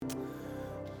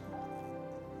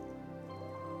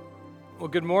Well,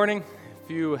 good morning.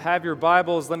 If you have your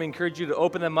Bibles, let me encourage you to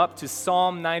open them up to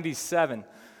Psalm 97.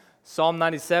 Psalm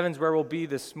 97 is where we'll be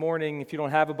this morning. If you don't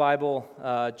have a Bible,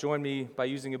 join me by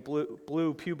using a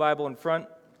blue pew Bible in front,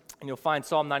 and you'll find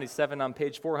Psalm 97 on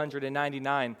page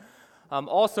 499.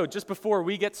 Also, just before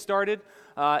we get started,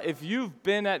 if you've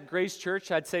been at Grace Church,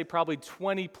 I'd say probably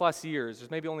 20 plus years, there's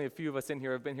maybe only a few of us in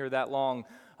here who have been here that long,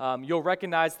 you'll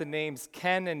recognize the names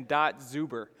Ken and Dot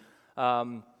Zuber.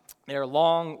 They're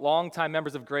long-time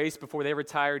members of Grace before they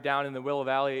retired down in the Willow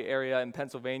Valley area in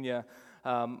Pennsylvania.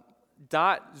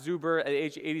 Dot Zuber, at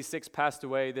age 86, passed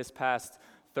away this past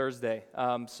Thursday.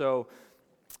 So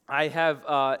I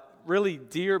have really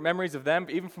dear memories of them,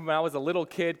 even from when I was a little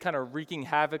kid, kind of wreaking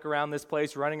havoc around this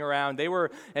place, running around. They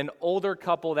were an older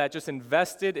couple that just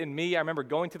invested in me. I remember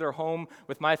going to their home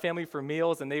with my family for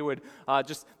meals, and they would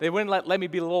they wouldn't let me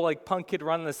be a little like punk kid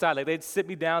running on the side. Like they'd sit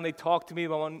me down, they'd talk to me, they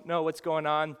want to know what's going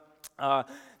on. I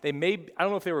don't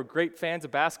know if they were great fans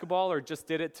of basketball or just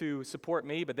did it to support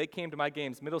me, but they came to my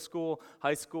games, middle school,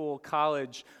 high school,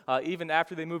 college. Even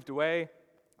after they moved away,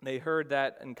 they heard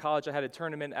that in college I had a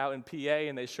tournament out in PA,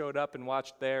 and they showed up and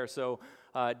watched there. So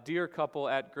dear couple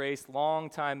at Grace,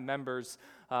 longtime members,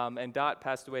 and Dot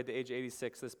passed away at the age of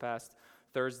 86 this past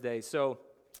Thursday. So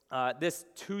this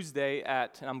Tuesday and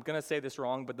I'm going to say this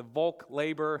wrong, but the Volk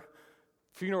Labor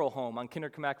Funeral Home on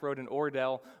Kinderkamak Road in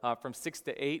Oradell from 6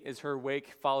 to 8 is her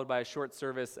wake, followed by a short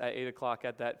service at 8 o'clock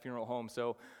at that funeral home.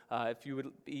 So if you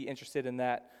would be interested in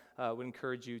that, I would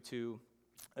encourage you to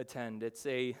attend. It's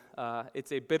a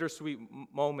bittersweet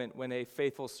moment when a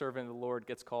faithful servant of the Lord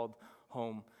gets called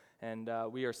home, and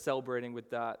we are celebrating with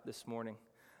Dot this morning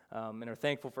and are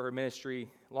thankful for her ministry,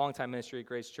 longtime ministry at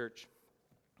Grace Church.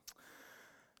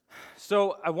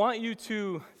 So I want you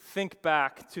to think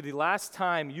back to the last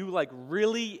time you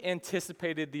really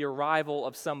anticipated the arrival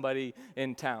of somebody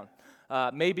in town.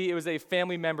 Maybe it was a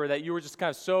family member that you were just kind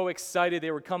of so excited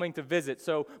they were coming to visit.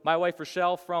 So my wife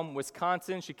Rochelle from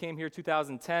Wisconsin, she came here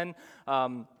 2010.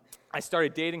 I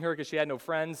started dating her because she had no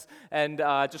friends, and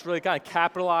just really kind of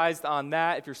capitalized on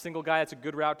that. If you're a single guy, that's a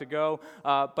good route to go.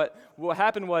 But what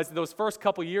happened was those first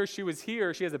couple years she was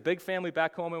here, she has a big family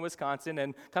back home in Wisconsin,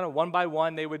 and kind of one by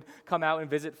one they would come out and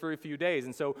visit for a few days.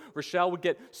 And so Rochelle would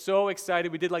get so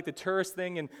excited. We did the tourist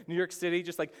thing in New York City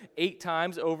just 8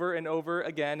 times over and over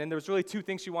again. And there was really 2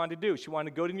 things she wanted to do. She wanted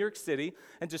to go to New York City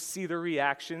and just see their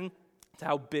reaction to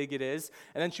how big it is,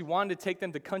 and then she wanted to take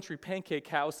them to Country Pancake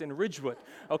House in Ridgewood,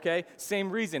 okay?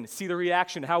 Same reason, see the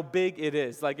reaction, how big it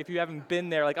is. If you haven't been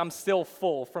there, I'm still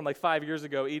full from 5 years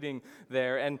ago eating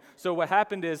there. And so what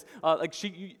happened is,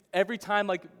 every time,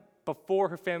 before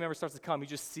her family member starts to come, you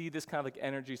just see this kind of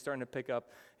energy starting to pick up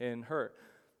in her.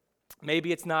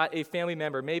 Maybe it's not a family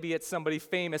member. Maybe it's somebody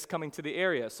famous coming to the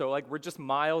area. So, we're just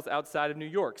miles outside of New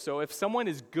York. So if someone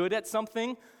is good at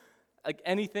something,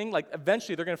 anything,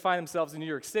 eventually they're going to find themselves in New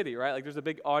York City, right? There's a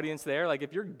big audience there.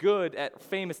 If you're good at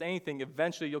famous anything,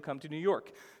 eventually you'll come to New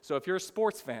York. So if you're a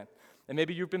sports fan, and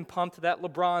maybe you've been pumped that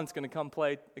LeBron's going to come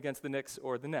play against the Knicks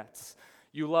or the Nets.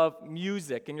 You love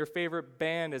music, and your favorite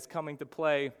band is coming to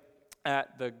play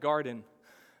at the Garden.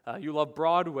 You love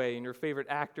Broadway, and your favorite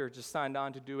actor just signed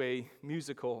on to do a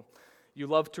musical. You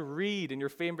love to read, and your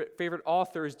favorite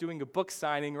author is doing a book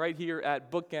signing right here at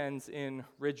Bookends in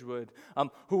Ridgewood.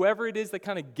 Whoever it is that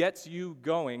kind of gets you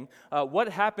going, what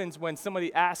happens when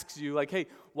somebody asks you, hey,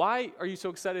 why are you so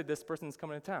excited this person's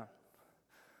coming to town?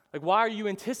 Why are you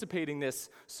anticipating this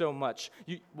so much?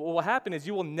 What will happen is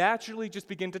you will naturally just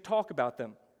begin to talk about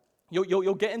them.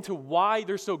 You'll get into why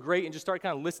they're so great and just start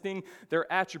kind of listing their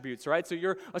attributes, right? So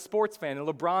you're a sports fan, and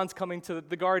LeBron's coming to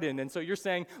the Garden, and so you're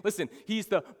saying, listen, he's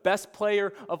the best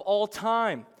player of all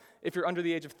time if you're under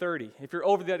the age of 30. If you're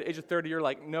over the age of 30,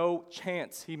 you're no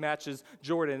chance he matches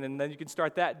Jordan, and then you can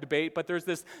start that debate. But there's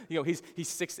this, he's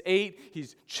 6'8",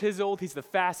 he's chiseled, he's the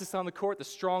fastest on the court, the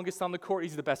strongest on the court,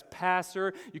 he's the best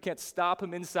passer, you can't stop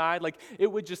him inside. It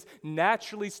would just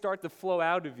naturally start to flow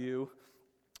out of you,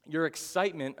 your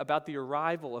excitement about the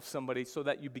arrival of somebody, so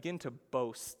that you begin to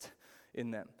boast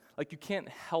in them. You can't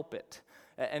help it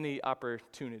at any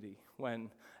opportunity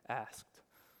when asked.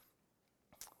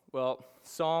 Well,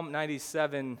 Psalm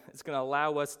 97 is going to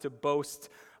allow us to boast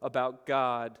about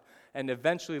God and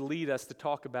eventually lead us to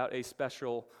talk about a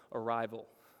special arrival.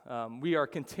 We are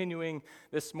continuing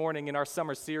this morning in our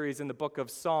summer series in the book of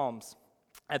Psalms.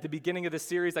 At the beginning of the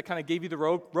series, I kind of gave you the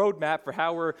roadmap for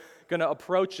how we're going to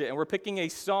approach it. And we're picking a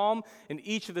psalm in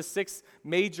each of the 6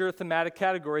 major thematic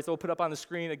categories that we'll put up on the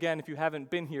screen again if you haven't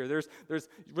been here. There's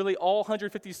really all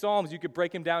 150 psalms. You could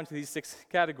break them down to these 6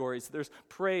 categories. There's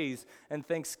praise and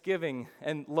thanksgiving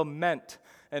and lament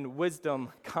and wisdom,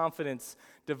 confidence,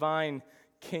 divine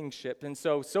kingship. And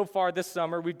so far this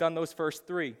summer, we've done those first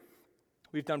three.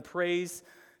 We've done praise,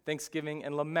 thanksgiving,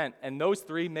 and lament. And those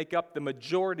three make up the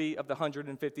majority of the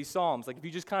 150 Psalms. Like if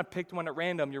you just kind of picked one at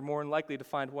random, you're more than likely to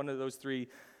find one of those three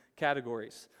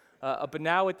categories. But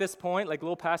now at this point, like a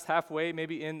little past halfway,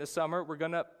 maybe in the summer, we're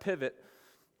going to pivot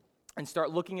and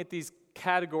start looking at these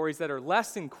categories that are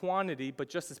less in quantity, but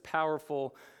just as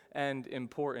powerful and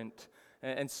important.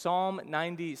 And Psalm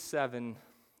 97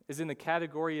 is in the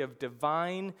category of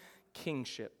divine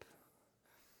kingship,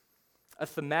 a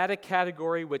thematic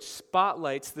category which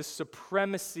spotlights the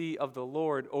supremacy of the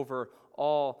Lord over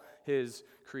all his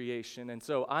creation. And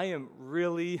so I am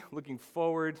really looking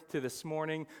forward to this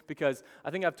morning because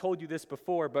I think I've told you this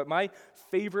before, but my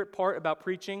favorite part about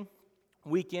preaching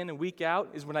week in and week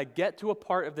out is when I get to a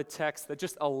part of the text that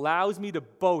just allows me to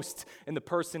boast in the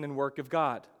person and work of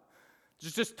God.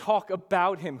 Just talk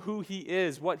about him, who he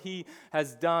is, what he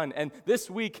has done. And this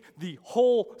week, the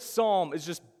whole psalm is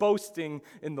just boasting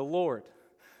in the Lord.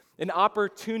 An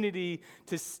opportunity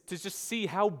to just see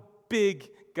how big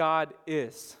God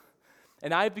is.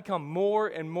 And I've become more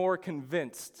and more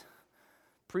convinced,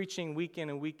 preaching week in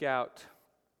and week out,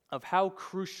 of how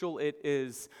crucial it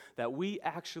is that we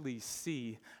actually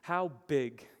see how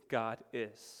big God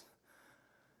is.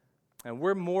 And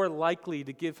we're more likely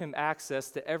to give him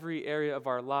access to every area of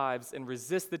our lives and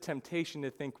resist the temptation to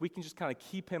think we can just kind of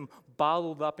keep him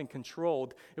bottled up and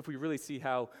controlled if we really see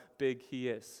how big he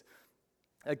is.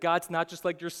 God's not just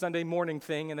like your Sunday morning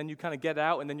thing and then you kind of get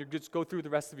out and then you just go through the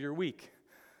rest of your week.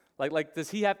 Like, does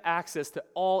he have access to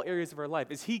all areas of our life?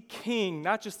 Is he king,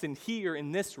 not just in here,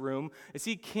 in this room? Is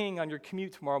he king on your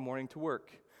commute tomorrow morning to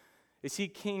work? Is he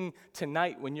king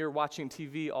tonight when you're watching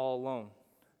TV all alone?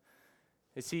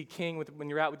 Is he king when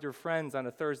you're out with your friends on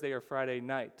a Thursday or Friday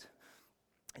night?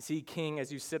 Is he king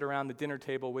as you sit around the dinner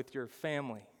table with your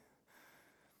family?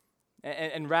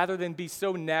 And rather than be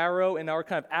so narrow in our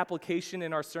kind of application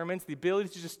in our sermons, the ability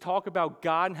to just talk about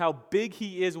God and how big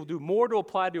he is will do more to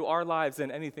apply to our lives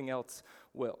than anything else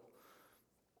will.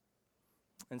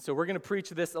 And so we're going to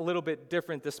preach this a little bit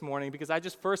different this morning because I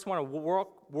just first want to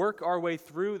work our way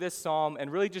through this psalm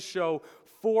and really just show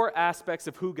 4 aspects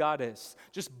of who God is.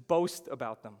 Just boast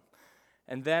about them.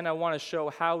 And then I want to show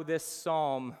how this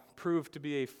psalm proved to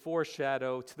be a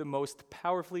foreshadow to the most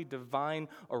powerfully divine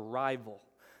arrival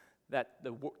that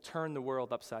turned the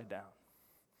world upside down.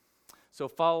 So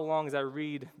follow along as I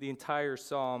read the entire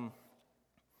psalm.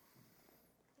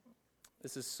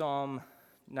 This is Psalm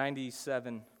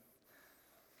 97,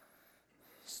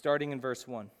 starting in verse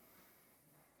 1.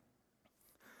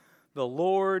 The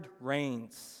Lord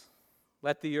reigns.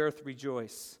 Let the earth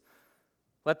rejoice.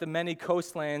 Let the many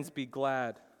coastlands be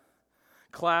glad.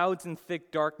 Clouds and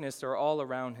thick darkness are all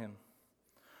around him.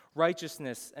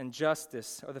 Righteousness and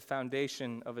justice are the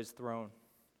foundation of his throne.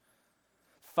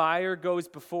 Fire goes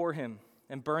before him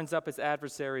and burns up his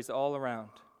adversaries all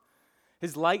around.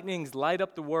 His lightnings light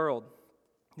up the world.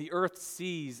 The earth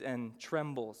sees and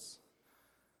trembles.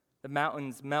 The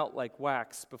mountains melt like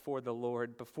wax before the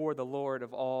Lord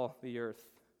of all the earth.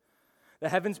 The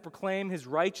heavens proclaim his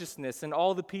righteousness, and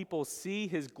all the people see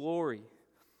his glory.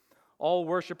 All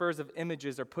worshipers of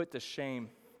images are put to shame,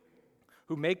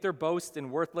 who make their boast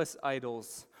in worthless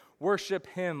idols. Worship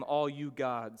him, all you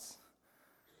gods.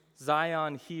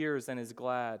 Zion hears and is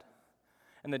glad,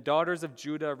 and the daughters of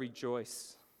Judah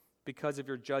rejoice because of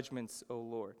your judgments, O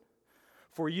Lord.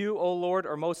 For you, O Lord,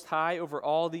 are most high over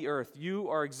all the earth. You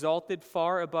are exalted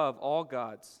far above all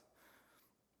gods.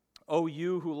 O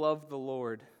you who love the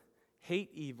Lord,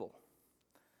 hate evil.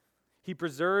 He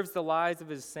preserves the lives of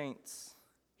his saints.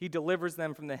 He delivers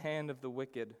them from the hand of the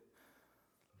wicked.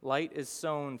 Light is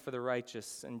sown for the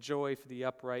righteous, and joy for the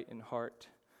upright in heart.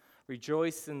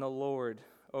 Rejoice in the Lord,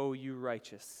 O you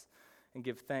righteous, and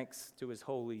give thanks to his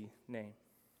holy name.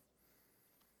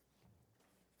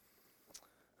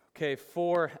 Okay,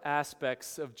 4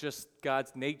 aspects of just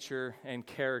God's nature and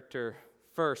character.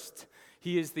 First,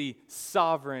 he is the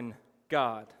sovereign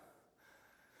God.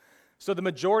 So the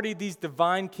majority of these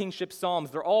divine kingship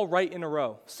psalms, they're all right in a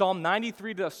row. Psalm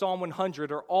 93 to Psalm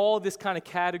 100 are all this kind of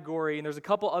category, and there's a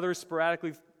couple others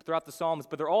sporadically throughout the Psalms,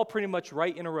 but they're all pretty much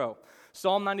right in a row.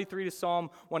 Psalm 93 to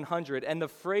Psalm 100. And the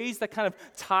phrase that kind of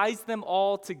ties them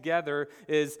all together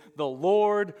is, the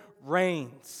Lord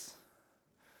reigns.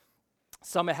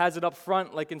 Some it has it up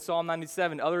front, like in Psalm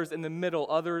 97, others in the middle,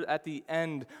 others at the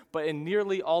end. But in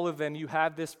nearly all of them, you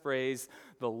have this phrase,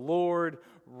 the Lord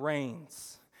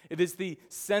reigns. It is the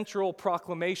central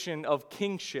proclamation of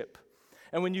kingship.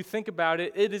 And when you think about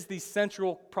it, it is the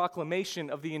central proclamation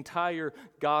of the entire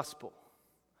gospel.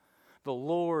 The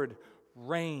Lord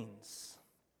reigns.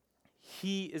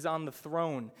 He is on the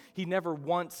throne. He never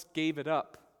once gave it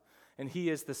up, and he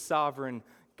is the sovereign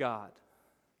God.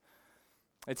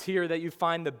 It's here that you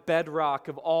find the bedrock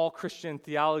of all Christian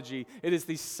theology. It is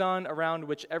the sun around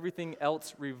which everything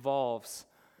else revolves.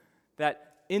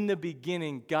 That in the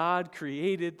beginning, God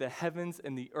created the heavens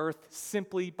and the earth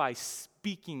simply by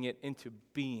speaking it into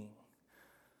being.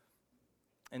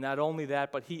 And not only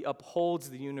that, but he upholds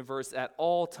the universe at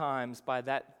all times by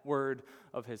that word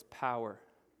of his power.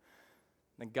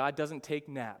 And God doesn't take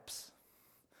naps.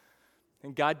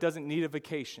 And God doesn't need a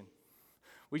vacation.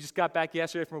 We just got back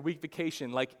yesterday from a week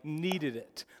vacation, needed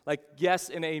it. Yes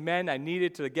and amen, I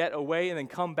needed to get away and then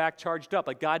come back charged up.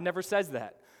 God never says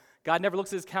that. God never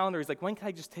looks at his calendar. He's like, when can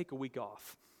I just take a week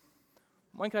off?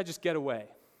 When can I just get away?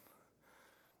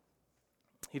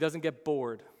 He doesn't get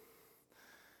bored.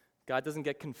 God doesn't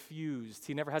get confused.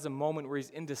 He never has a moment where he's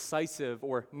indecisive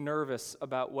or nervous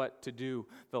about what to do.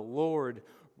 The Lord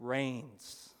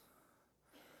reigns.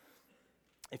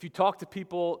 If you talk to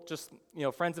people, just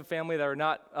friends and family that are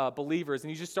not believers,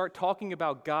 and you just start talking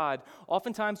about God,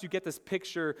 oftentimes you get this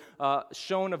picture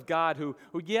shown of God who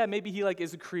maybe he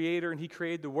is a creator and he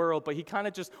created the world, but he kind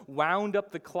of just wound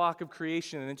up the clock of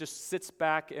creation and then just sits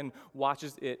back and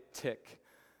watches it tick.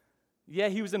 Yeah,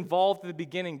 he was involved in the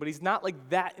beginning, but he's not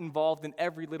that involved in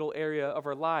every little area of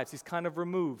our lives. He's kind of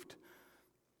removed,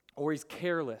 or he's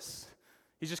careless.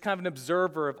 He's just kind of an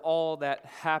observer of all that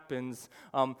happens.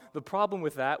 The problem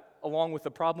with that, along with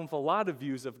the problem with a lot of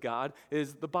views of God,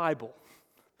 is the Bible.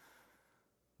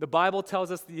 The Bible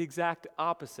tells us the exact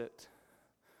opposite.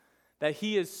 That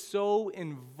he is so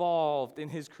involved in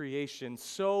his creation,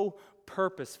 so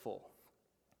purposeful,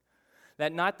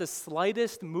 that not the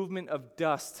slightest movement of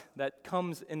dust that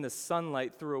comes in the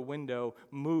sunlight through a window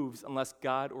moves unless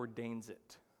God ordains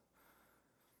it.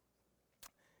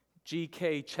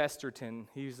 G.K. Chesterton,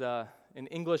 he's an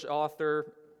English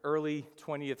author, early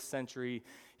 20th century.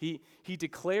 He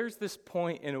declares this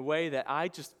point in a way that I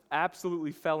just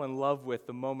absolutely fell in love with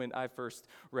the moment I first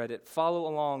read it. Follow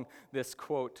along this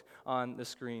quote on the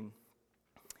screen.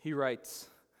 He writes,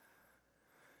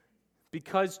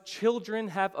 "Because children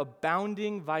have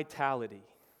abounding vitality,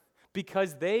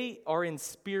 because they are in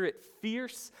spirit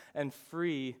fierce and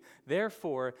free,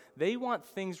 therefore they want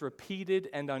things repeated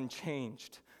and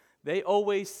unchanged. They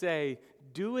always say,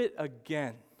 'Do it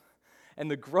again.'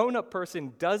 And the grown-up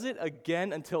person does it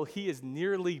again until he is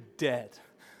nearly dead."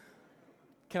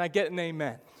 Can I get an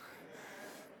amen?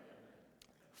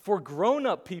 For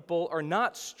grown-up people are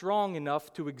not strong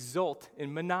enough to exult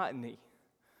in monotony.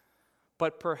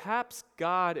 But perhaps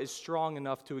God is strong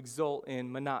enough to exult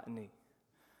in monotony.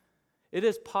 It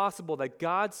is possible that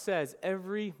God says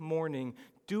every morning,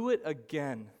 "Do it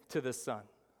again" to the sun.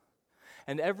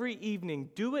 And every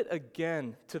evening, "Do it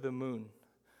again" to the moon.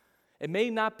 It may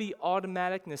not be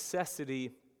automatic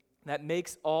necessity that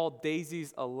makes all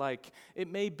daisies alike. It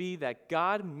may be that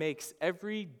God makes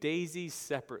every daisy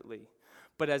separately,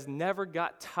 but has never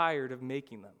got tired of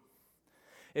making them.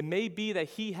 It may be that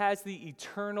he has the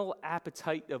eternal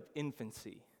appetite of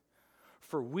infancy,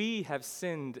 for we have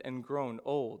sinned and grown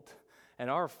old, and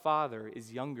our Father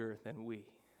is younger than we.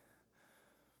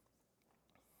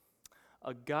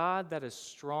 A God that is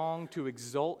strong to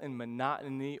exult in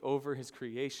monotony over his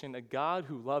creation, a God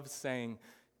who loves saying,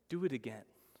 "Do it again."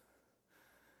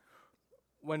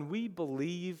 When we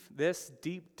believe this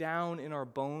deep down in our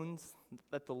bones,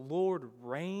 that the Lord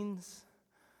reigns,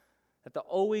 that the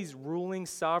always ruling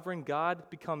sovereign God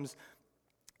becomes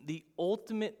the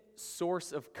ultimate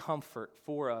source of comfort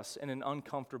for us in an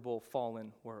uncomfortable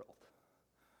fallen world.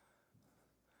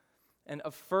 And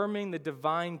affirming the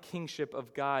divine kingship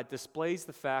of God displays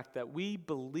the fact that we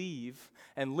believe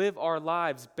and live our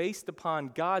lives based upon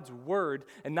God's word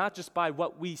and not just by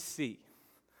what we see.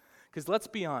 Because let's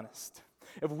be honest,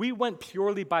 if we went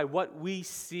purely by what we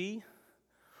see,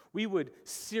 we would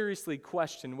seriously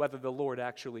question whether the Lord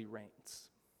actually reigns.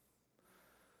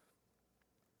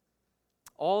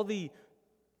 All the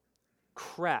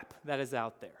crap that is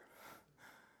out there,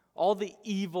 all the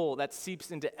evil that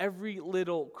seeps into every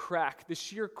little crack, the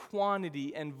sheer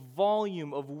quantity and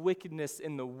volume of wickedness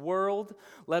in the world,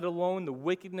 let alone the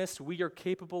wickedness we are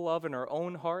capable of in our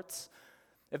own hearts,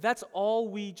 if that's all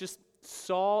we just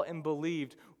saw and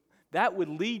believed, that would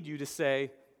lead you to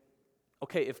say,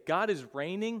 okay, if God is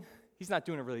reigning, he's not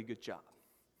doing a really good job.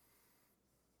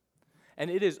 And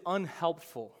it is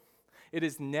unhelpful. It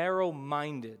is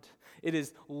narrow-minded. It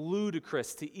is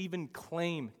ludicrous to even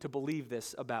claim to believe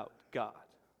this about God.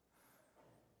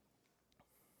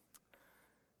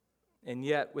 And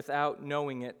yet, without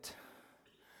knowing it,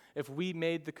 if we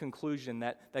made the conclusion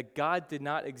that God did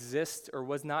not exist or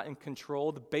was not in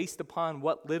control based upon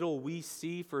what little we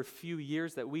see for a few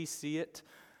years that we see it,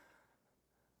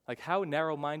 like how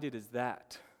narrow-minded is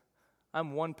that?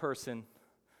 I'm one person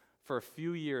for a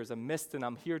few years, I'm missed and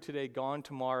I'm here today, gone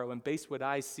tomorrow, and based what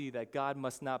I see that God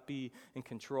must not be in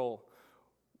control.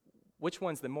 Which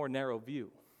one's the more narrow view?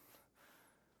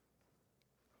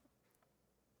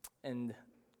 And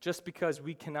just because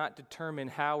we cannot determine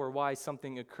how or why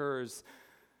something occurs,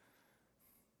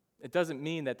 it doesn't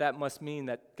mean that must mean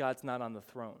that God's not on the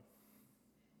throne.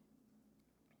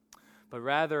 But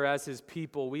rather, as his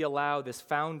people, we allow this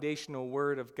foundational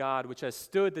word of God, which has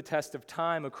stood the test of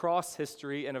time across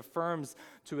history and affirms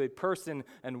to a person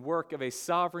and work of a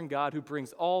sovereign God who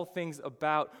brings all things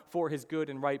about for his good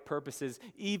and right purposes,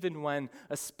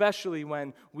 especially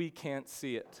when we can't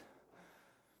see it.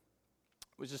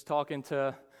 I was just talking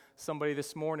to somebody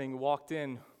this morning, walked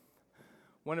in,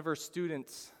 one of her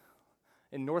students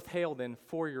in North Haledon,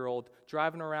 4-year-old,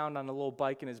 driving around on a little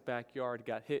bike in his backyard,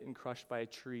 got hit and crushed by a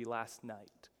tree last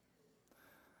night.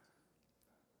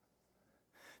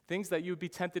 Things that you would be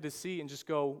tempted to see and just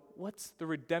go, what's the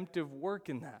redemptive work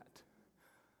in that?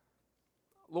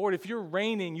 Lord, if you're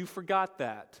reigning, you forgot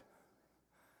that.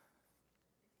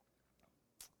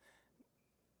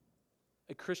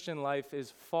 A Christian life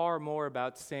is far more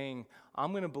about saying,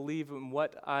 I'm going to believe in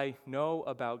what I know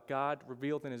about God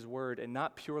revealed in his word and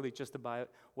not purely just about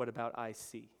what about I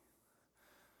see.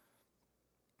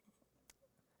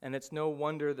 And it's no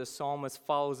wonder the psalmist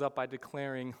follows up by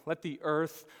declaring, let the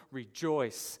earth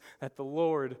rejoice that the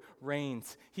Lord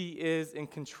reigns. He is in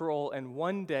control, and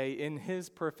one day, in his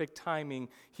perfect timing,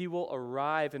 he will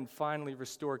arrive and finally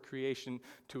restore creation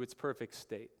to its perfect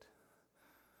state.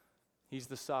 He's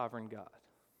the sovereign God.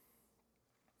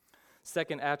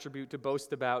 Second attribute to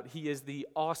boast about, he is the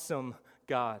awesome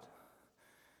God.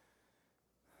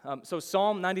 So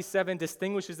Psalm 97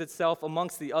 distinguishes itself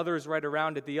amongst the others right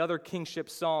around it, the other kingship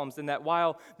psalms, in that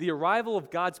while the arrival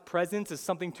of God's presence is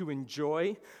something to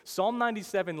enjoy, Psalm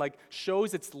 97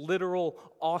 shows its literal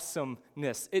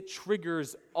awesomeness. It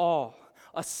triggers awe,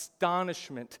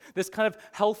 astonishment, this kind of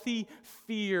healthy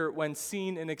fear when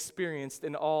seen and experienced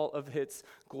in all of its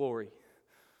glory.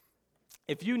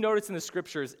 If you notice in the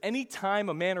scriptures, anytime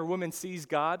a man or woman sees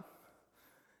God,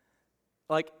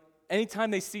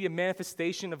 anytime they see a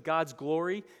manifestation of God's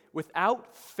glory,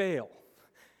 without fail,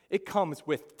 it comes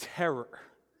with terror.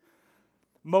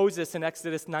 Moses in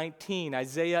Exodus 19,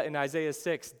 Isaiah in Isaiah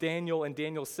 6, Daniel in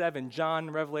Daniel 7, John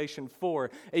in Revelation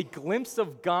 4. A glimpse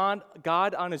of God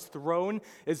on his throne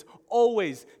is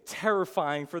always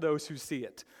terrifying for those who see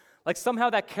it. Somehow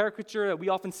that caricature that we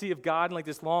often see of God in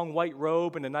this long white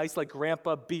robe and a nice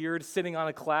grandpa beard sitting on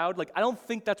a cloud, I don't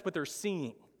think that's what they're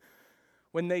seeing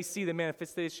when they see the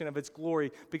manifestation of its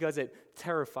glory, because it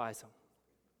terrifies them.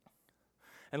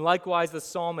 And likewise, the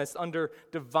psalmist, under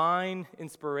divine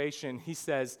inspiration, he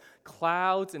says,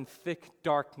 clouds and thick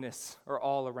darkness are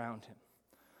all around him.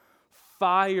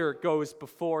 Fire goes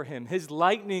before him. His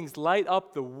lightnings light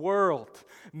up the world.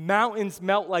 Mountains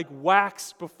melt like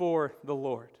wax before the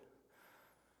Lord.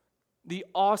 The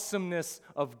awesomeness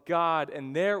of God,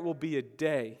 and there will be a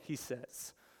day, he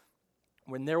says,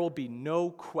 when there will be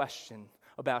no question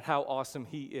about how awesome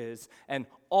he is, and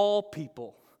all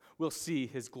people will see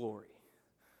his glory.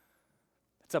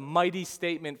 It's a mighty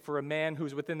statement for a man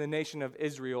who's within the nation of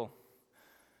Israel.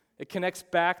 It connects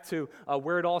back to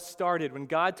where it all started, when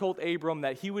God told Abram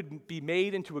that he would be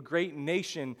made into a great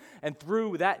nation, and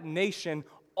through that nation,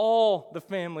 all the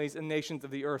families and nations of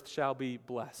the earth shall be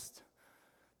blessed.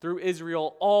 Through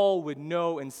Israel, all would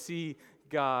know and see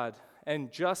God.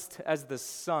 And just as the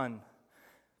sun,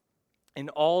 in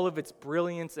all of its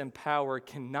brilliance and power,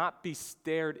 cannot be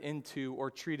stared into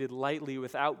or treated lightly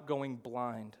without going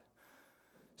blind,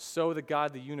 so the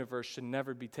God of the universe should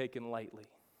never be taken lightly.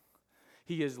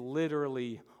 He is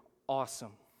literally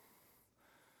awesome.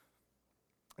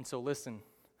 And so listen,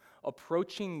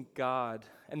 approaching God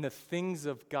and the things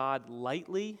of God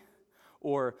lightly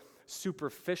or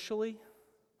superficially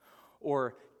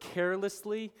or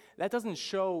carelessly, that doesn't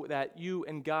show that you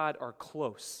and God are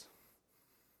close.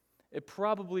 It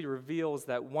probably reveals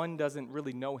that one doesn't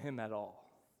really know him at all.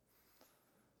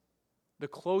 The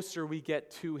closer we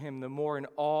get to him, the more in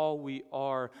awe we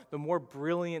are, the more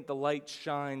brilliant the light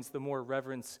shines, the more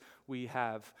reverence we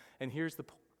have. And here's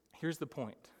the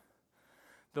point.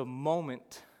 The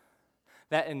moment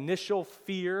that initial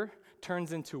fear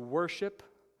turns into worship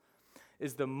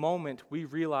is the moment we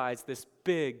realize this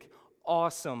big,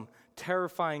 awesome,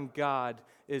 terrifying God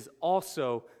is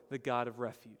also the God of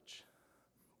refuge.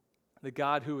 the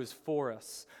God who is for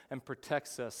us and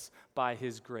protects us by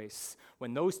his grace.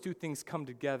 When those two things come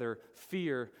together,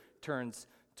 fear turns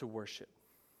to worship.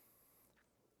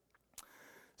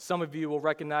 Some of you will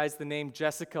recognize the name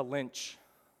Jessica Lynch.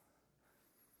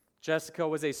 Jessica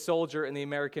was a soldier in the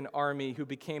American Army who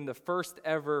became the first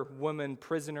ever woman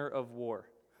prisoner of war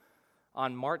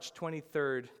on March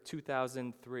 23rd,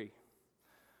 2003,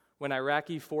 when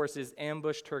Iraqi forces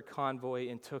ambushed her convoy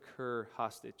and took her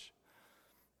hostage.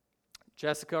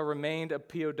 Jessica remained a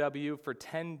POW for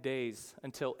 10 days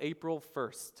until April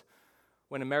 1st,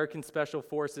 when American Special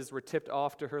Forces were tipped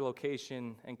off to her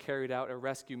location and carried out a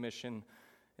rescue mission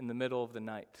in the middle of the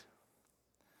night.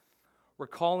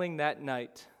 Recalling that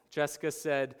night, Jessica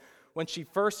said, when she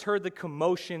first heard the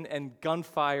commotion and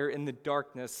gunfire in the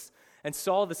darkness and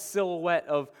saw the silhouette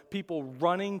of people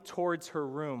running towards her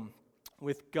room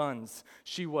with guns,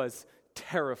 she was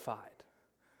terrified.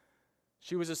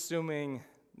 She was assuming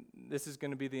this is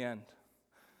going to be the end.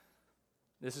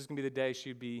 This is going to be the day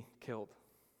she'd be killed.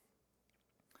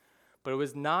 But it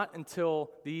was not until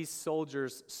these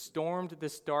soldiers stormed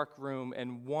this dark room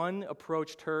and one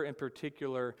approached her in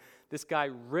particular. This guy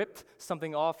ripped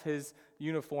something off his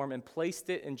uniform and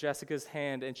placed it in Jessica's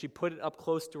hand, and she put it up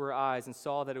close to her eyes and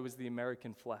saw that it was the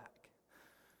American flag.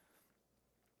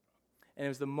 And it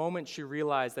was the moment she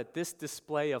realized that this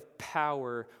display of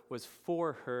power was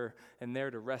for her and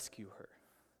there to rescue her.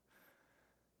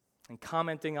 And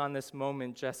commenting on this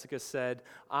moment, Jessica said,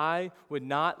 I would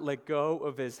not let go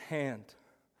of his hand.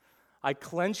 I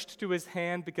clenched to his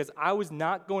hand because I was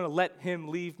not going to let him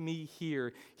leave me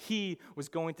here. He was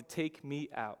going to take me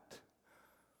out.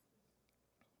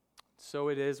 So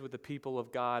it is with the people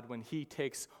of God when he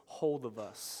takes hold of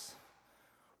us.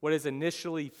 What is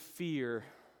initially fear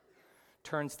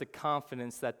turns to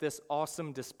confidence that this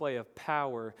awesome display of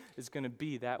power is going to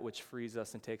be that which frees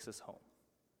us and takes us home.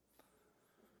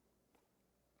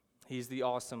 He's the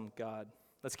awesome God.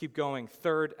 Let's keep going.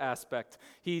 Third aspect,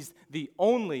 he's the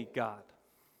only God.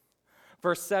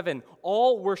 Verse 7,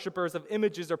 all worshipers of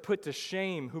images are put to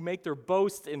shame who make their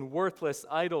boast in worthless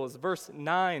idols. Verse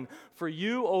 9, for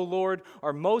you, O Lord,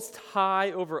 are most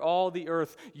high over all the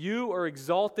earth. You are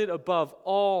exalted above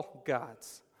all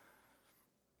gods.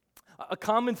 A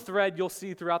common thread you'll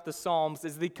see throughout the Psalms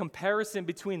is the comparison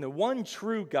between the one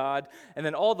true God and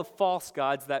then all the false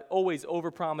gods that always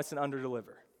overpromise and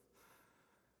underdeliver.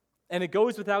 And it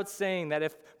goes without saying that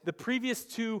if the previous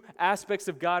two aspects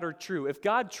of God are true, if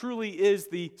God truly is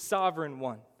the sovereign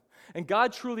one, and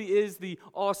God truly is the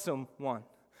awesome one,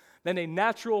 then a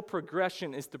natural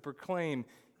progression is to proclaim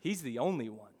he's the only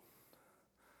one.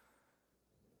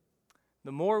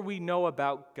 The more we know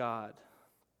about God,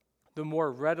 the more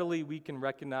readily we can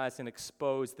recognize and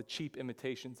expose the cheap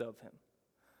imitations of him.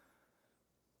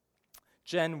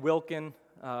 Jen Wilkin,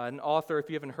 an author, if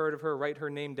you haven't heard of her, write her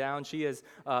name down. She has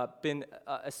been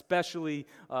especially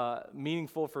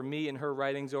meaningful for me in her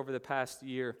writings over the past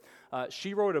year.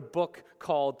 She wrote a book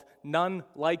called None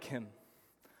Like Him.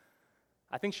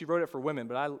 I think she wrote it for women,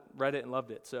 but I read it and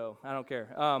loved it, so I don't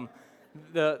care.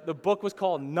 The book was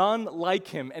called None Like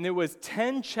Him, and it was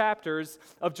 10 chapters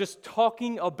of just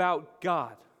talking about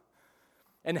God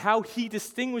and how he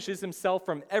distinguishes himself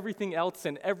from everything else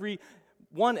and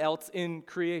everyone else in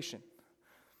creation.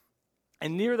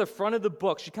 And near the front of the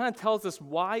book, she kind of tells us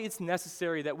why it's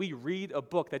necessary that we read a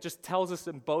book that just tells us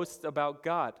and boasts about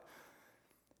God.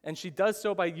 And she does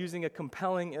so by using a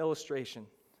compelling illustration.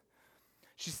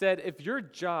 She said, if your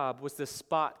job was to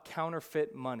spot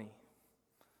counterfeit money,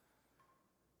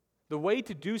 the way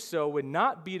to do so would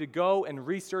not be to go and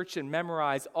research and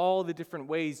memorize all the different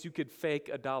ways you could fake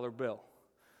a dollar bill,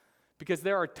 because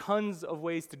there are tons of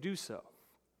ways to do so.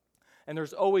 And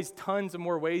there's always tons of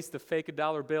more ways to fake a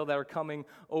dollar bill that are coming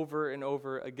over and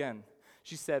over again.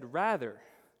 She said, rather,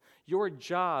 your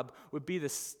job would be to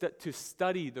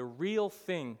study the real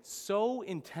thing so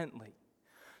intently,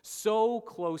 so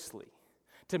closely,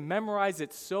 to memorize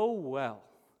it so well,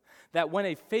 that when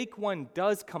a fake one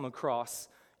does come across,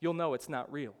 you'll know it's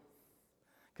not real,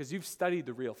 because you've studied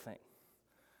the real thing.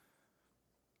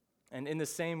 And in the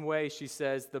same way, she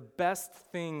says, the best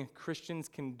thing Christians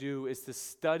can do is to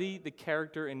study the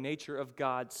character and nature of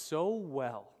God so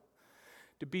well,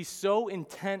 to be so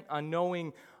intent on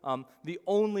knowing the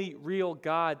only real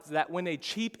God, that when a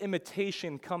cheap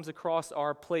imitation comes across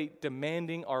our plate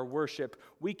demanding our worship,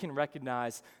 we can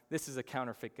recognize this is a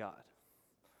counterfeit God.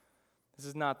 This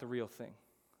is not the real thing.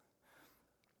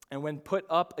 And when put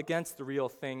up against the real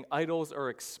thing, idols are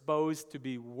exposed to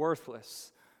be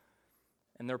worthless,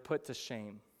 and they're put to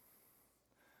shame.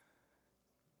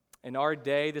 In our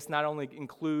day, this not only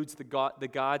includes the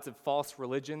gods of false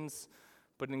religions,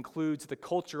 but it includes the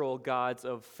cultural gods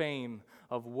of fame,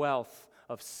 of wealth,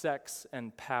 of sex,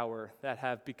 and power that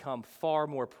have become far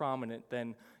more prominent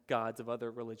than gods of other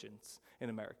religions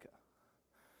in America.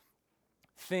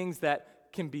 Things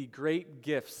that can be great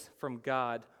gifts from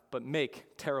God, but make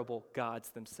terrible gods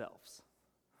themselves.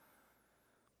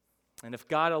 And if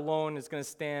God alone is going to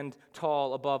stand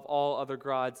tall above all other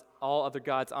gods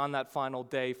on that final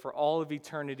day for all of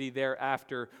eternity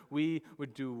thereafter, we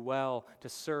would do well to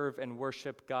serve and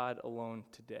worship God alone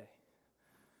today.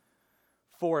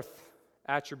 Fourth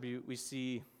attribute we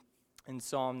see in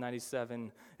Psalm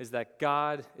 97 is that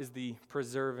God is the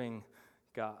preserving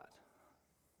God.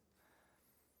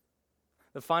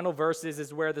 The final verses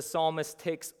is where the psalmist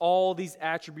takes all these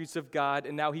attributes of God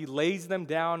and now he lays them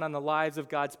down on the lives of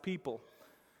God's people.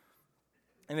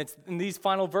 And it's in these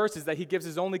final verses that he gives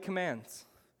his only commands.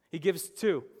 He gives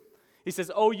two. He says,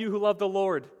 "O you who love the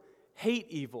Lord, hate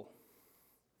evil."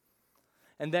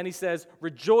 And then he says,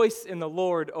 "Rejoice in the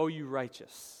Lord, O you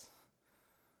righteous."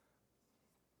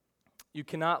 You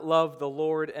cannot love the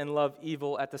Lord and love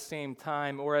evil at the same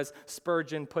time, or as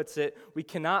Spurgeon puts it, we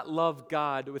cannot love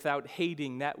God without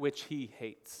hating that which he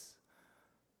hates.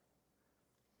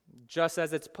 Just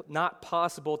as it's not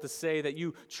possible to say that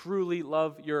you truly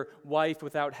love your wife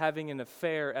without having an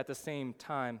affair at the same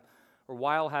time, or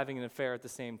while having an affair at the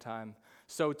same time,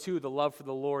 so too the love for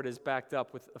the Lord is backed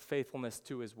up with a faithfulness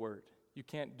to his word. You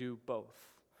can't do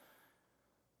both.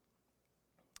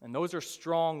 And those are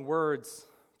strong words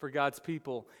for God's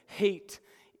people. Hate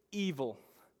evil.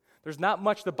 There's not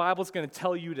much the Bible's going to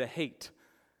tell you to hate,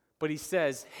 but he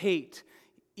says hate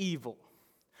evil.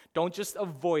 Don't just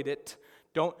avoid it.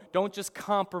 Don't just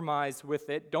compromise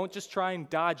with it. Don't just try and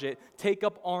dodge it. Take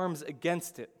up arms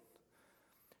against it.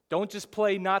 Don't just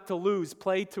play not to lose,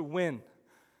 play to win.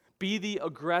 Be the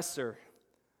aggressor.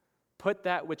 Put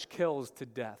that which kills to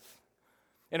death.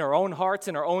 In our own hearts,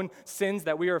 in our own sins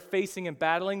that we are facing and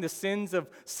battling, the sins of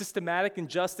systematic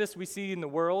injustice we see in the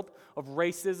world, of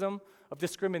racism, of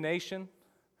discrimination.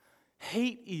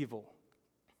 Hate evil.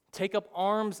 Take up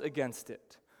arms against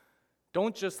it.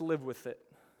 Don't just live with it.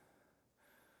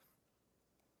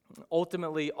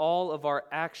 Ultimately, all of our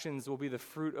actions will be the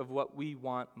fruit of what we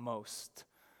want most.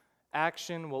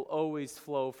 Action will always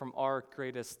flow from our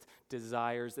greatest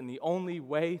desires, and the only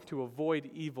way to avoid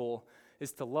evil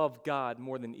is to love God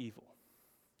more than evil.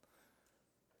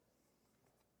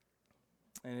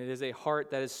 And it is a heart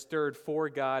that is stirred for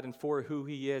God and for who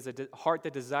he is, a heart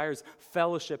that desires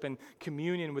fellowship and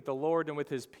communion with the Lord and with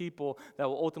his people that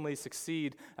will ultimately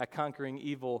succeed at conquering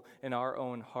evil in our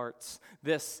own hearts.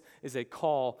 This is a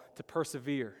call to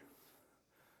persevere.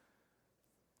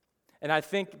 And I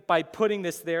think by putting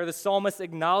this there, the psalmist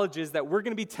acknowledges that we're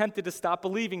going to be tempted to stop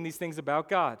believing these things about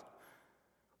God.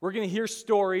 We're going to hear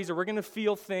stories or we're going to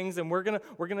feel things and we're going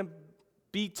to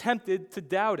be tempted to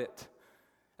doubt it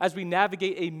as we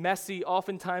navigate a messy,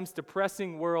 oftentimes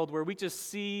depressing world where we just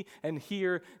see and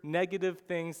hear negative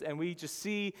things and we just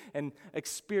see and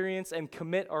experience and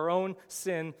commit our own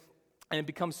sin, and it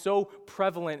becomes so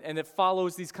prevalent and it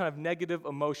follows these kind of negative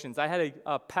emotions. I had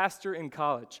a pastor in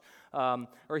college,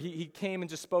 he came and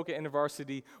just spoke at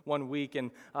InterVarsity one week,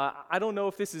 and I don't know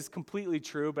if this is completely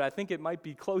true, but I think it might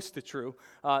be close to true.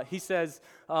 He says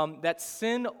that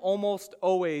sin almost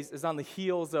always is on the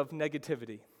heels of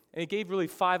negativity. And he gave really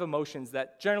 5 emotions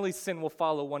that generally sin will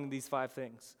follow one of these 5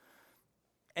 things: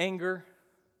 anger,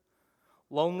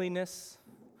 loneliness,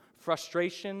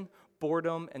 frustration,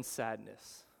 boredom, and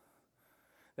sadness.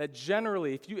 That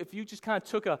generally, if you just kind of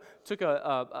took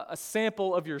a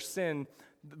sample of your sin,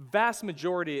 the vast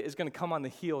majority is going to come on the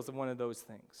heels of one of those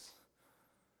things.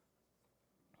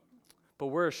 But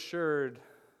we're assured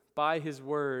by his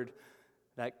word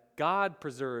that God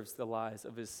preserves the lives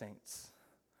of his saints.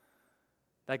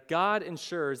 That God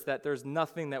ensures that there's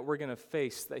nothing that we're going to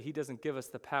face that he doesn't give us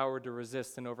the power to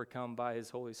resist and overcome by his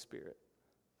Holy Spirit.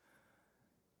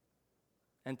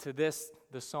 And to this,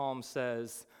 the psalm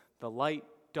says, the light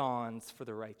dawns for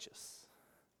the righteous.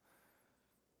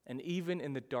 And even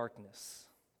in the darkness,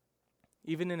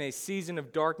 even in a season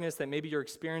of darkness that maybe you're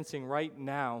experiencing right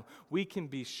now, we can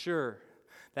be sure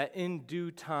that in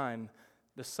due time,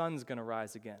 the sun's going to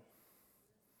rise again.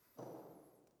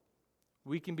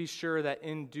 We can be sure that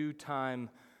in due time,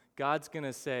 God's going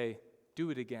to say, do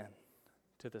it again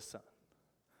to the sun.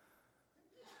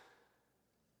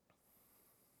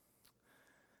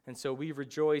 And so we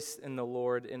rejoice in the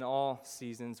Lord in all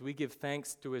seasons. We give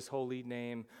thanks to his holy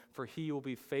name, for he will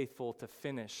be faithful to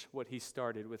finish what he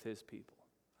started with his people.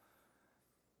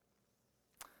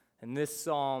 And this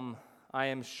psalm, I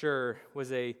am sure,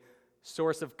 was a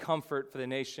source of comfort for the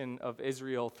nation of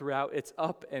Israel throughout its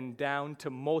up and down,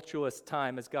 tumultuous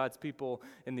time as God's people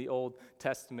in the Old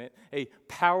Testament. A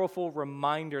powerful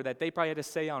reminder that they probably had to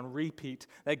say on repeat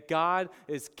that God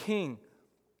is king,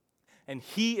 and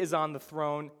he is on the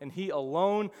throne, and he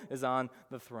alone is on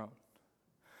the throne.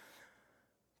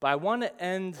 But I want to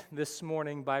end this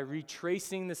morning by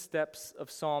retracing the steps of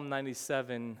Psalm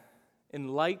 97 in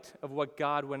light of what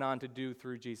God went on to do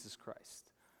through Jesus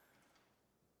Christ.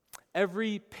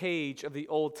 Every page of the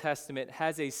Old Testament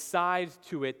has a side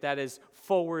to it that is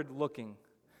forward-looking,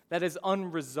 that is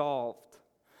unresolved,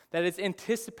 that is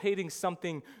anticipating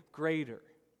something greater,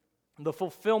 the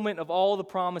fulfillment of all the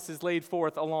promises laid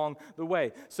forth along the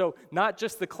way. So not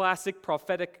just the classic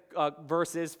prophetic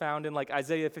verses found in like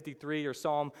Isaiah 53 or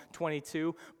Psalm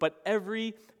 22, but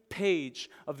every page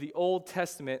of the Old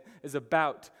Testament is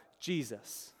about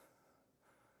Jesus.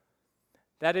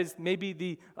 That is maybe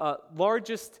the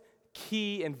largest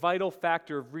key and vital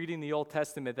factor of reading the Old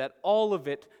Testament, that all of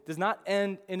it does not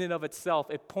end in and of itself.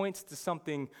 It points to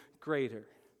something greater.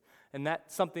 And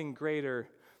that something greater,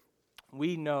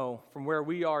 we know from where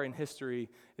we are in history,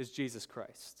 is Jesus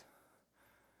Christ.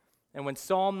 And when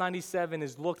Psalm 97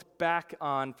 is looked back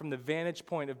on from the vantage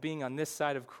point of being on this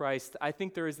side of Christ, I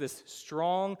think there is this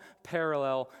strong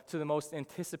parallel to the most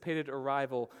anticipated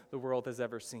arrival the world has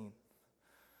ever seen.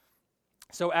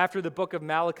 So after the book of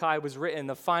Malachi was written,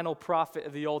 the final prophet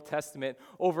of the Old Testament,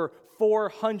 over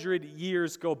 400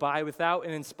 years go by without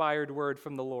an inspired word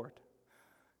from the Lord.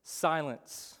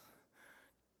 Silence,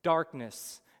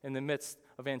 darkness in the midst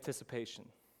of anticipation.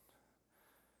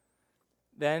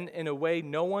 Then, in a way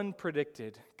no one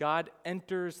predicted, God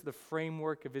enters the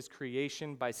framework of his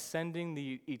creation by sending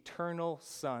the eternal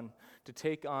Son to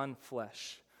take on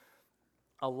flesh,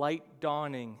 a light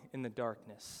dawning in the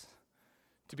darkness,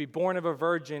 to be born of a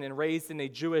virgin and raised in a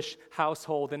Jewish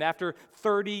household. And after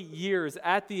 30 years,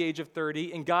 at the age of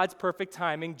 30, in God's perfect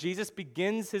timing, Jesus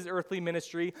begins his earthly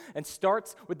ministry and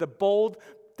starts with the bold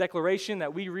declaration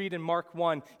that we read in Mark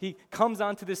 1. He comes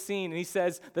onto the scene and he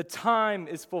says, "The time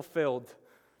is fulfilled.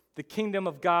 The kingdom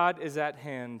of God is at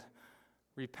hand.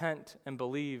 Repent and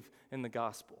believe in the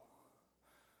gospel."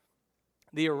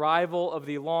 The arrival of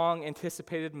the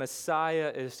long-anticipated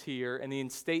Messiah is here, and the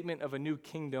instatement of a new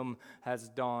kingdom has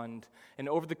dawned. And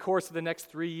over the course of the next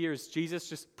 3 years, Jesus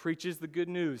just preaches the good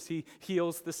news. He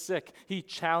heals the sick. He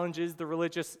challenges the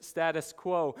religious status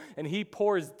quo, and he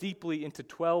pours deeply into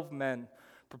 12 men,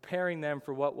 preparing them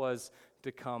for what was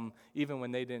to come, even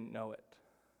when they didn't know it.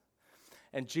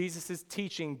 And Jesus'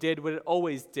 teaching did what it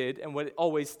always did and what it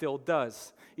always still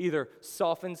does. Either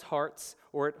softens hearts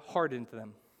or it hardened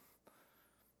them.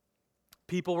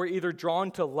 People were either drawn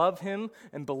to love him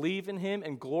and believe in him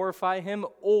and glorify him,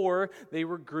 or they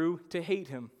grew to hate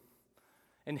him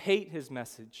and hate his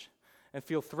message and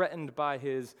feel threatened by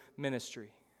his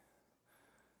ministry.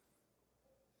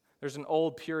 There's an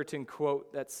old Puritan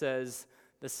quote that says,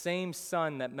 "The same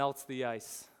sun that melts the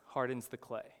ice hardens the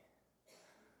clay."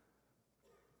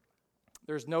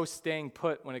 There's no staying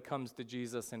put when it comes to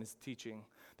Jesus and his teaching.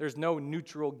 There's no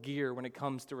neutral gear when it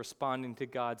comes to responding to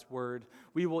God's word.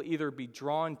 We will either be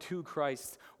drawn to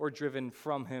Christ or driven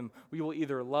from him. We will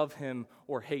either love him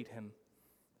or hate him.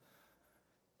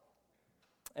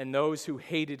 And those who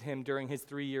hated him during his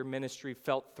 3-year ministry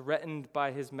felt threatened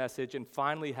by his message and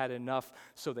finally had enough,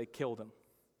 so they killed him.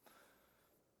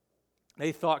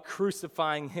 They thought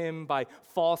crucifying him by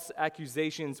false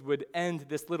accusations would end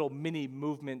this little mini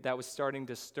movement that was starting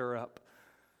to stir up.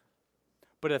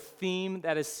 But a theme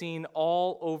that is seen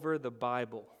all over the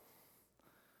Bible.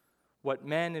 What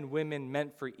men and women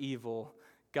meant for evil,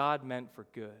 God meant for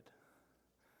good.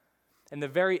 And the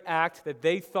very act that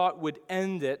they thought would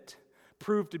end it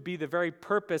proved to be the very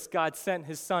purpose God sent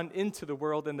his Son into the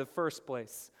world in the first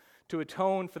place, to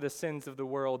atone for the sins of the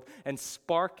world and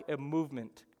spark a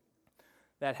movement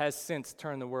that has since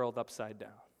turned the world upside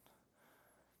down.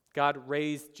 God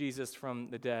raised Jesus from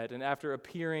the dead, and after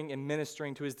appearing and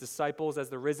ministering to his disciples as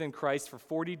the risen Christ for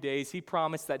 40 days, he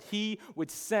promised that he would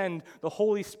send the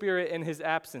Holy Spirit in his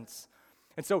absence.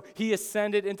 And so he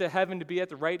ascended into heaven to be at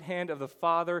the right hand of the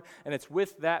Father, and it's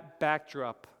with that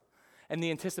backdrop and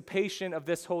the anticipation of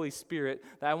this Holy Spirit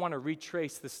that I want to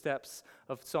retrace the steps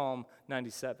of Psalm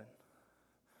 97.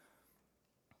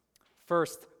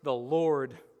 First, the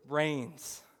Lord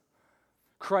reigns.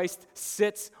 Christ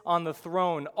sits on the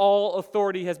throne. All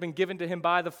authority has been given to him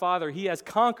by the Father. He has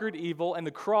conquered evil, and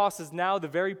the cross is now the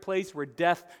very place where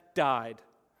death died.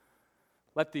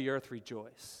 Let the earth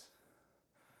rejoice.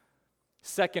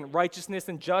 Second, righteousness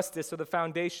and justice are the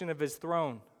foundation of his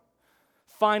throne.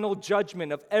 final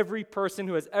judgment of every person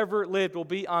who has ever lived will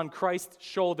be on Christ's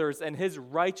shoulders, and his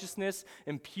righteousness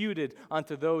imputed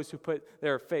onto those who put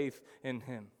their faith in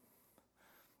him.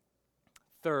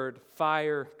 Third,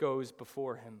 fire goes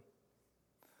before him.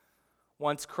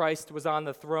 Once Christ was on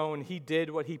the throne, he did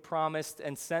what he promised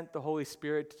and sent the Holy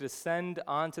Spirit to descend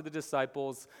onto the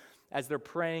disciples as they're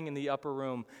praying in the upper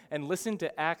room. And listen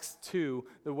to Acts 2,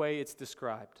 the way it's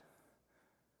described.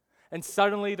 And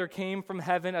suddenly there came from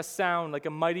heaven a sound like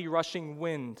a mighty rushing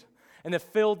wind, and it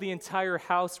filled the entire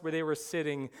house where they were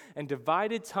sitting, and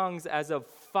divided tongues as of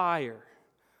fire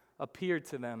appeared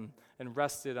to them and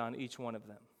rested on each one of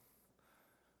them.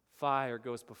 Fire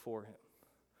goes before him.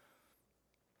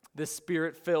 The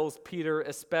Spirit fills Peter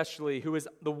especially, who is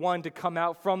the one to come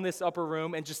out from this upper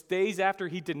room, and just days after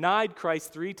he denied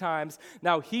Christ 3 times,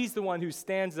 now he's the one who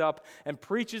stands up and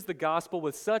preaches the gospel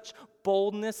with such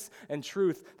boldness and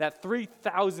truth that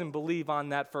 3,000 believe on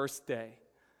that first day.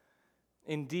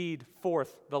 Indeed,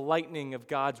 fourth, the lightning of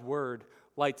God's word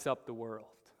lights up the world.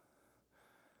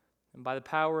 And by the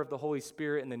power of the Holy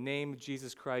Spirit in the name of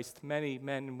Jesus Christ, many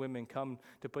men and women come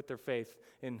to put their faith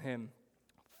in him.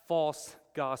 False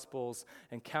gospels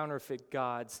and counterfeit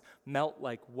gods melt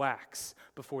like wax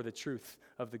before the truth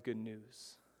of the good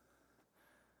news.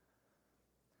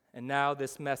 And now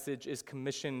this message is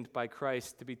commissioned by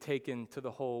Christ to be taken to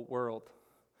the whole world.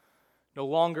 No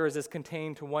longer is this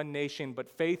contained to one nation,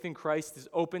 but faith in Christ is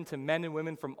open to men and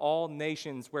women from all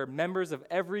nations, where members of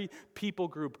every people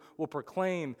group will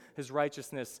proclaim his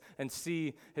righteousness and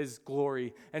see his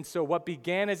glory. And so what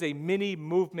began as a mini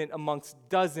movement amongst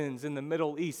dozens in the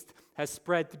Middle East has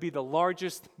spread to be the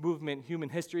largest movement human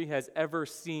history has ever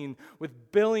seen,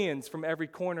 with billions from every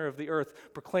corner of the earth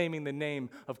proclaiming the name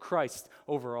of Christ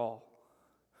over all.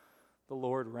 The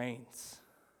Lord reigns.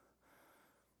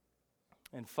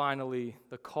 And finally,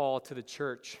 the call to the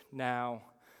church now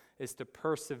is to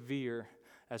persevere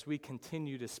as we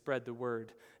continue to spread the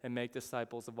word and make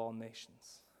disciples of all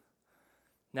nations.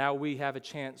 Now we have a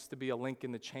chance to be a link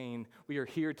in the chain. We are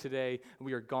here today and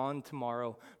we are gone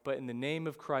tomorrow, but in the name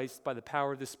of Christ, by the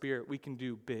power of the Spirit, we can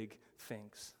do big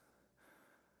things.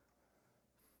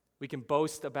 We can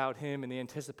boast about him in the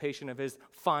anticipation of his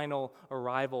final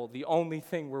arrival, the only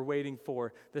thing we're waiting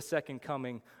for, the second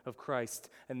coming of Christ.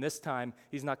 And this time,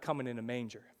 he's not coming in a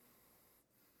manger.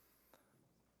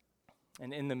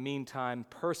 And in the meantime,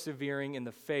 persevering in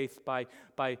the faith by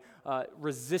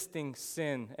resisting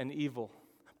sin and evil,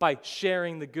 by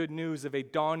sharing the good news of a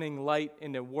dawning light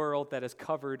in a world that is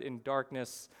covered in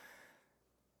darkness.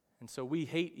 And so we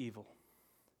hate evil,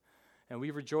 and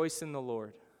we rejoice in the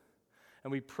Lord.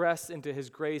 And we press into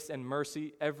his grace and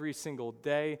mercy every single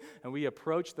day, and we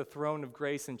approach the throne of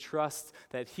grace and trust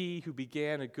that he who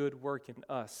began a good work in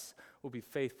us will be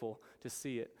faithful to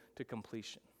see it to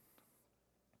completion.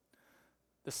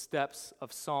 The steps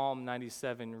of Psalm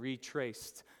 97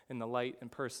 retraced in the light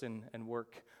and person and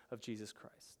work of Jesus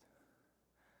Christ.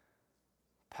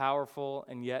 Powerful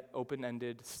and yet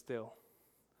open-ended still,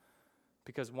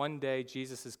 because one day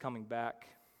Jesus is coming back.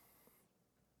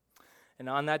 And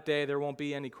on that day, there won't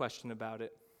be any question about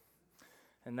it.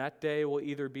 And that day will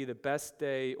either be the best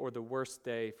day or the worst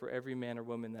day for every man or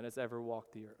woman that has ever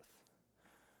walked the earth.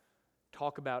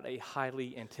 Talk about a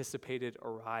highly anticipated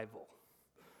arrival.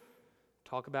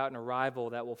 Talk about an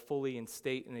arrival that will fully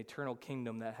instate an eternal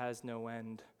kingdom that has no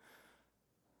end.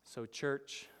 So,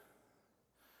 church,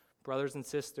 brothers and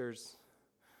sisters,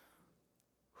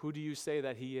 who do you say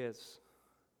that he is?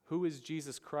 Who is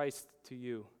Jesus Christ to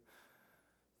you?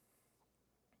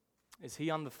 Is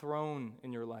he on the throne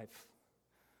in your life?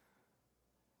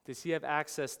 Does he have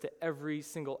access to every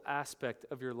single aspect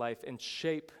of your life and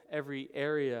shape every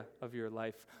area of your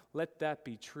life? Let that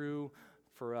be true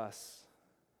for us.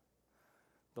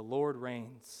 The Lord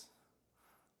reigns.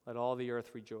 Let all the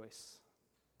earth rejoice.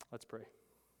 Let's pray.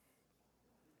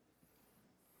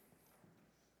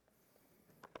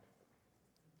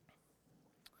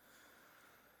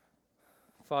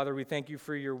 Father, we thank you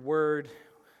for your word,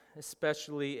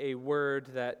 especially a word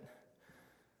that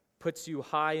puts you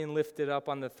high and lifted up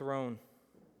on the throne.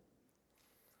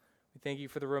 We thank you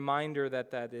for the reminder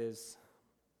that is.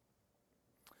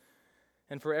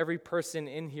 And for every person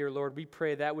in here, Lord, we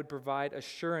pray that would provide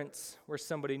assurance where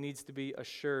somebody needs to be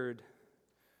assured.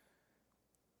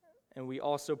 And we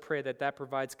also pray that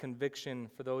provides conviction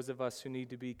for those of us who need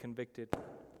to be convicted.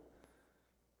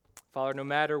 Father, no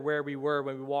matter where we were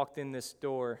when we walked in this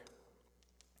door,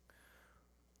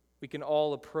 we can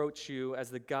all approach you as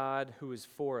the God who is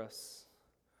for us,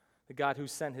 the God who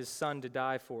sent his Son to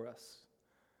die for us.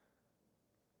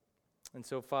 And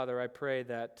so, Father, I pray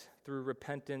that through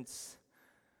repentance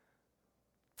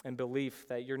and belief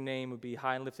that your name would be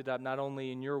high and lifted up, not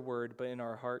only in your word, but in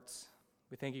our hearts.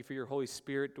 We thank you for your Holy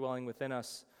Spirit dwelling within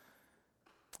us.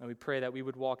 And we pray that we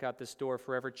would walk out this door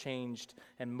forever changed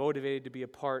and motivated to be a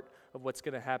part of what's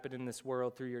going to happen in this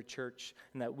world through your church,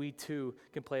 and that we too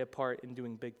can play a part in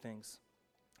doing big things.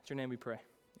 In your name we pray.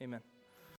 Amen.